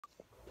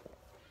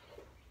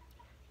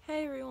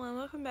Hey everyone,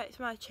 welcome back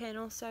to my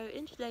channel. So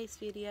in today's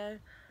video,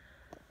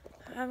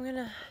 I'm going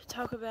to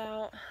talk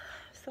about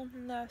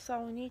something that I saw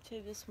on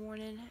YouTube this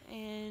morning,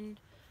 and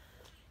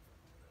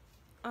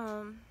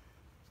I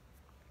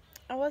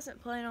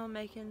wasn't planning on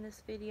making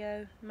this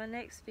video. My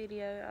next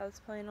video, I was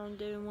planning on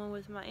doing one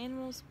with my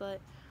animals, but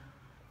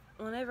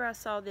whenever I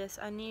saw this,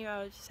 I knew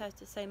I would just have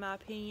to say my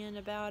opinion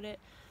about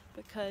it,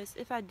 because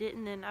if I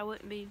didn't, then I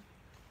wouldn't be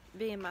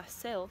being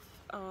myself.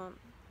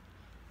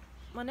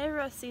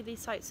 Whenever I see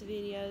these types of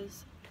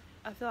videos,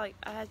 I feel like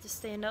I have to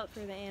stand up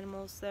for the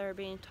animals that are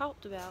being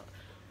talked about.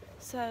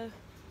 So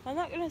I'm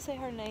not going to say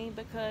her name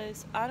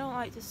because I don't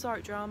like to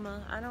start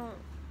drama. I don't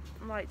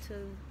like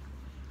to,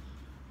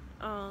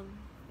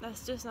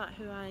 that's just not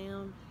who I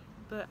am.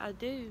 But I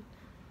do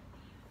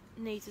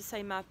need to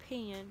say my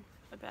opinion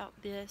about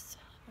this.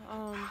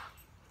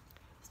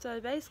 So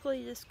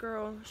basically this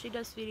girl, she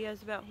does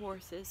videos about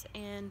horses,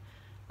 and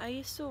I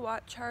used to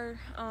watch her,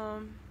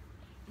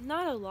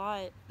 not a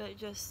lot, but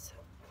just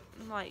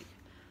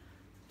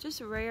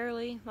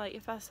rarely. Like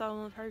if I saw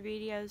one of her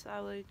videos,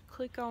 I would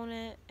click on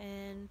it,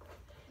 and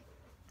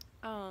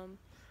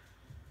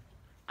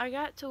I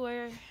got to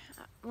where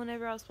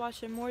whenever I was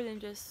watching more than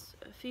just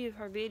a few of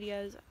her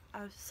videos,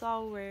 I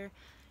saw where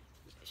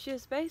she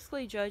was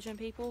basically judging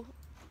people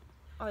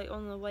like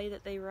on the way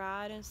that they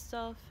ride and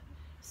stuff.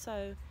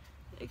 So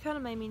it kind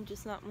of made me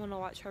just not want to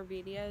watch her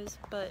videos.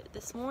 But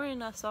this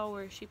morning I saw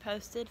where she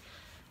posted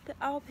that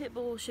all pit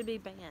bulls should be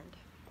banned.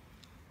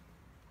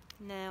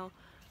 Now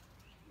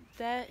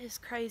that is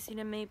crazy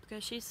to me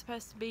because she's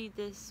supposed to be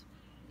this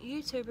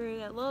YouTuber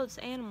that loves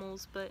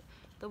animals, but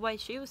the way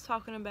she was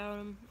talking about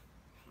them,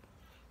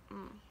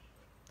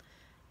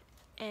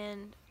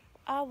 and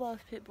I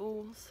love pit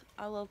bulls,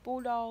 I love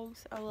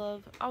bulldogs, I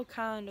love all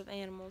kind of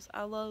animals,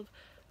 I love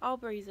all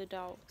breeds of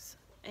dogs,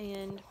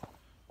 and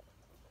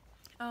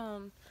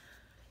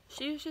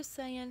she was just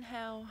saying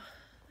how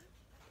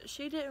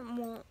she didn't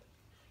want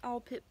all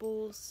pit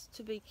bulls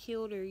to be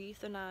killed or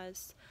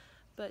euthanized,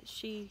 but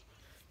she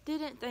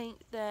didn't think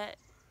that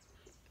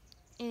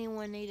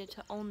anyone needed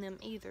to own them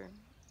either.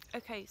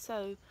 Okay,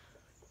 so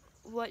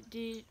what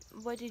did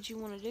you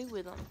want to do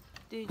with them?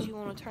 Did you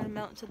want to turn them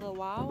out into the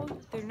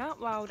wild? They're not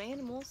wild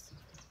animals.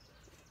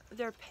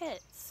 They're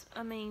pets.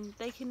 I mean,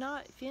 they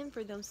cannot fend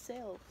for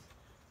themselves.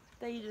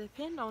 They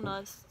depend on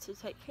us to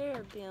take care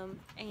of them,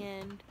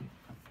 and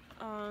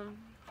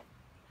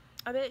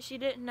I bet she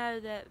didn't know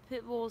that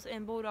pit bulls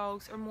and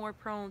bulldogs are more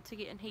prone to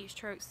getting heat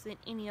strokes than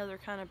any other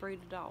kind of breed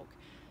of dog.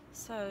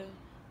 So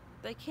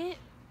they can't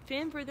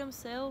fend for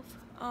themselves.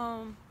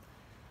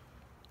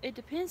 It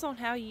depends on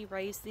how you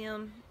raise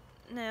them.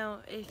 Now,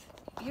 if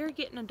you're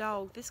getting a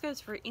dog, this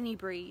goes for any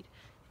breed.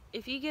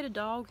 If you get a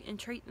dog and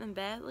treat them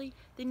badly,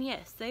 then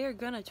yes, they are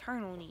gonna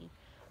turn on you.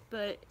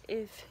 But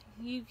if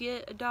you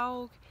get a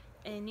dog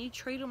and you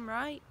treat them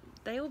right,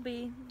 they will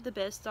be the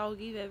best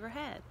dog you've ever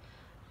had.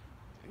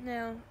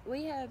 Now,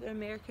 we have an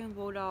American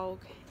Bulldog,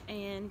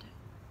 and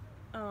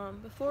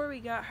before we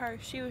got her,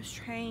 she was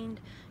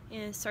trained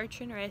in search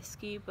and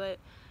rescue, but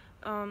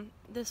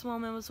this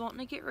woman was wanting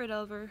to get rid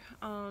of her.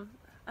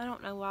 I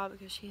don't know why,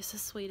 because she is the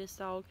sweetest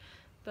dog,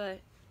 but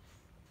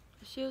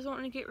she was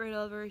wanting to get rid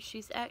of her.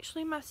 She's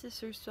actually my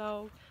sister's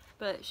dog,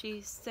 but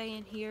she's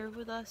staying here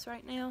with us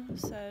right now,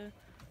 so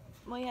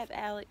we have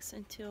Alex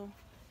until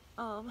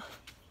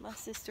my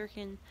sister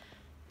can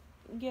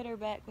get her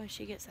back when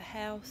she gets a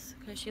house,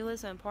 because she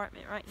lives in an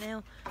apartment right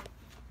now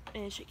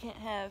and she can't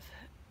have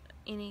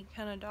any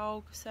kind of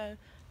dog, so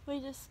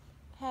we just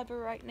have her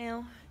right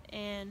now,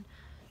 and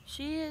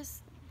she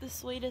is the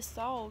sweetest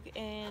dog,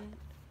 and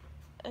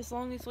as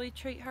long as we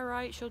treat her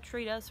right, she'll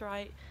treat us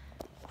right.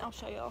 I'll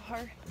show y'all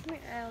her. Come here,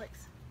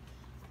 Alex.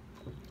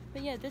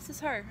 But yeah, this is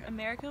her,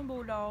 American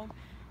Bulldog.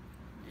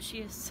 She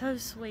is so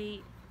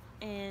sweet,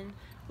 and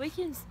we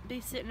can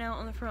be sitting out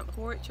on the front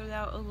porch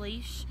without a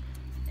leash,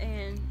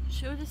 and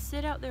she'll just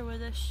sit out there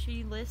with us.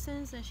 She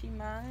listens and she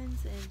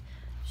minds, and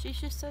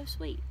she's just so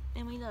sweet,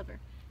 and we love her.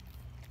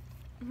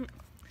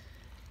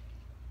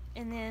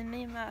 And then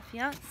me and my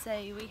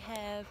fiance, we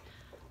have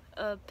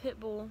a pit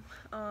bull,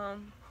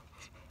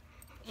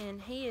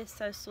 and he is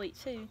so sweet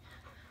too,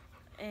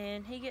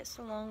 and he gets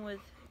along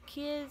with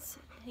kids,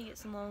 he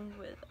gets along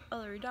with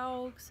other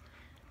dogs,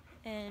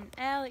 and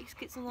Alex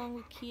gets along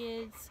with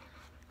kids,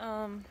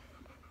 and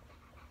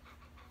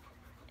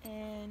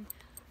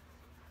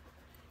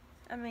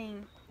I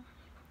mean,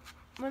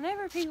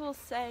 whenever people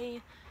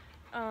say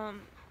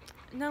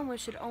no one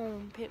should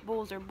own pit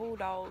bulls or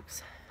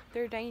bulldogs,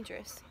 they're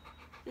dangerous.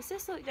 Does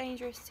this look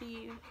dangerous to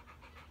you?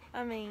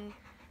 I mean,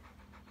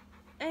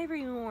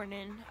 every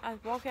morning I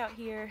walk out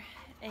here,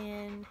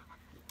 and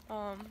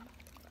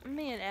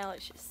me and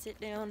Alex just sit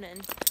down,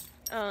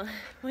 and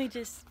we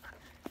just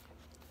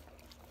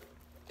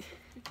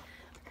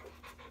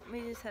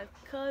have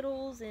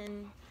cuddles,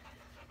 and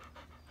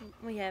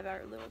we have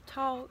our little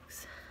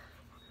talks.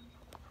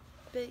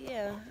 But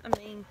yeah, I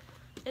mean,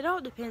 it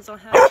all depends on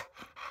how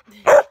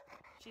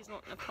she's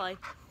wanting to play.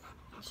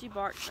 She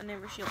barks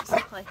whenever she wants to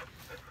play.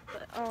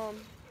 But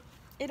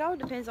it all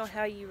depends on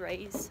how you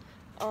raise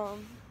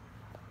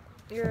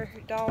your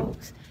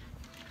dogs,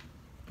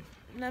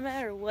 no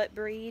matter what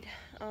breed.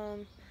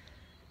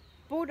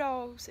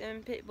 Bulldogs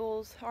and pit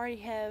bulls already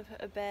have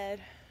a bad,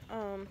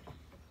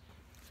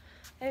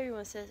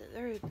 everyone says that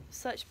they're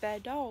such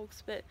bad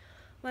dogs, but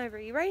whenever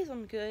you raise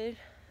them good,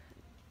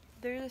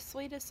 they're the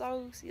sweetest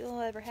dogs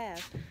you'll ever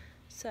have.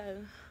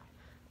 So,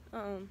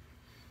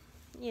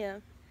 yeah.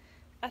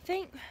 I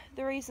think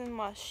the reason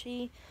why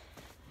she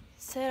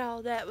said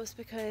all that was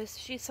because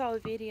she saw a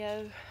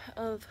video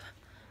of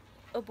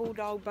a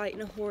bulldog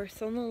biting a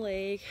horse on the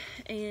leg,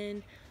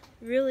 and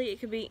really it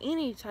could be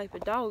any type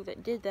of dog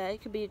that did that.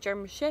 It could be a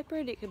German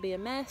Shepherd, it could be a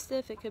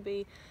Mastiff, it could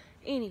be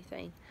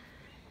anything.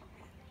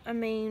 I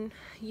mean,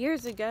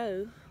 years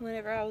ago,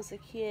 whenever I was a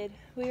kid,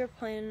 we were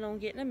planning on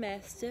getting a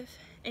Mastiff,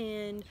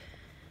 and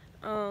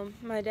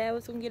my dad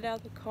was going to get out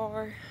of the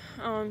car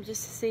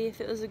just to see if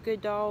it was a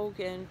good dog,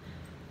 and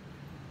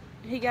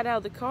he got out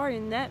of the car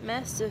and that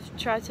Mastiff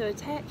tried to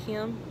attack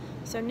him.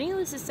 So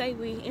needless to say,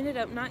 we ended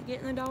up not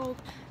getting the dog,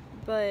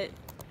 but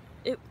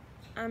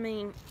I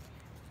mean,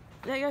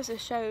 that goes to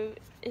show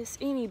it's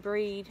any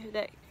breed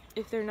that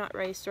if they're not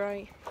raised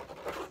right.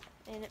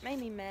 And it made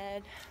me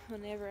mad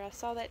whenever I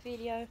saw that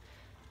video,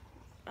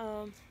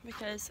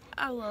 because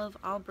I love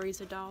all breeds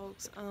of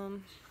dogs.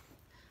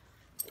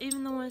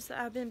 Even the ones that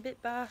I've been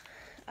bit by,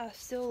 I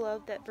still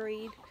love that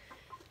breed.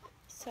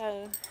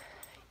 So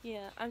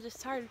yeah, I'm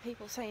just tired of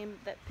people saying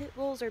that pit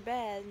bulls are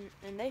bad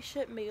and they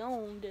shouldn't be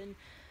owned and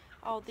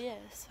all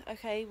this.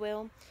 Okay,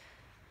 well,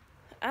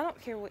 I don't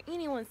care what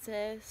anyone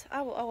says,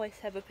 I will always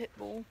have a pit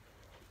bull.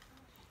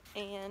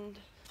 And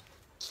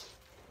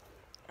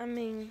I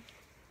mean,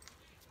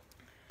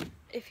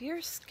 if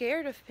you're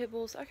scared of pit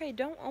bulls, okay,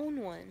 don't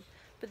own one.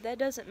 But that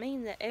doesn't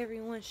mean that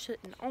everyone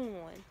shouldn't own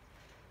one.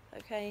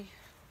 Okay?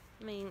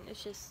 I mean,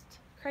 it's just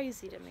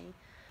crazy to me.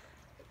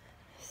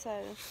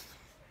 So,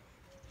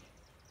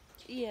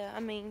 yeah, I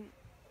mean,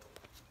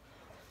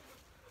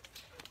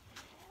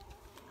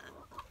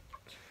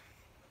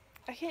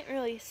 I can't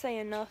really say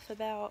enough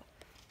about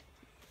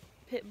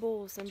pit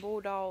bulls and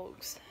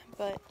bulldogs,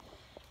 but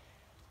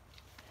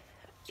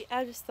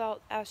I just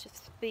thought I should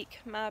speak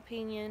my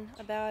opinion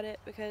about it,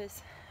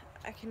 because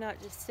I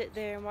cannot just sit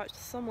there and watch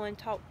someone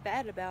talk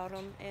bad about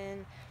them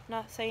and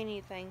not say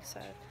anything.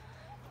 So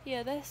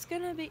yeah, that's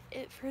gonna be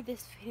it for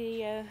this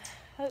video.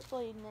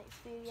 Hopefully next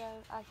video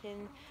I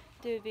can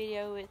do a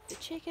video with the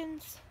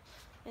chickens,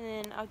 and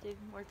then I'll do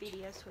more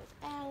videos with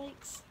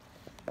Alex.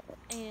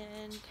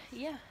 And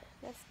yeah,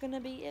 that's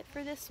gonna be it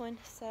for this one.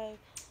 So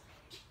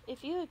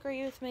if you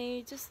agree with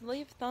me, just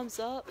leave a thumbs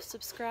up,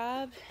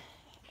 subscribe,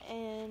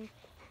 and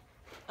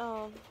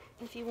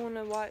if you want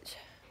to watch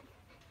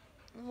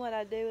what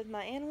I do with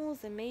my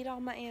animals and meet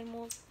all my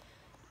animals,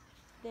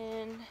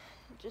 then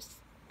just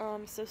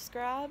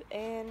subscribe,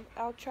 and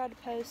I'll try to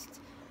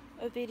post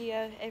a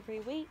video every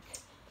week.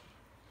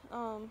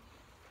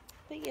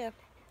 But yeah,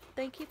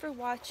 thank you for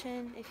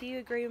watching. If you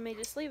agree with me,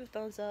 just leave a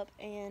thumbs up,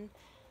 and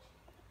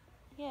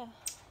yeah,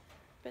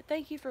 but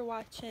thank you for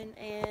watching,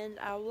 and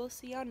I will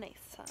see y'all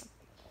next time.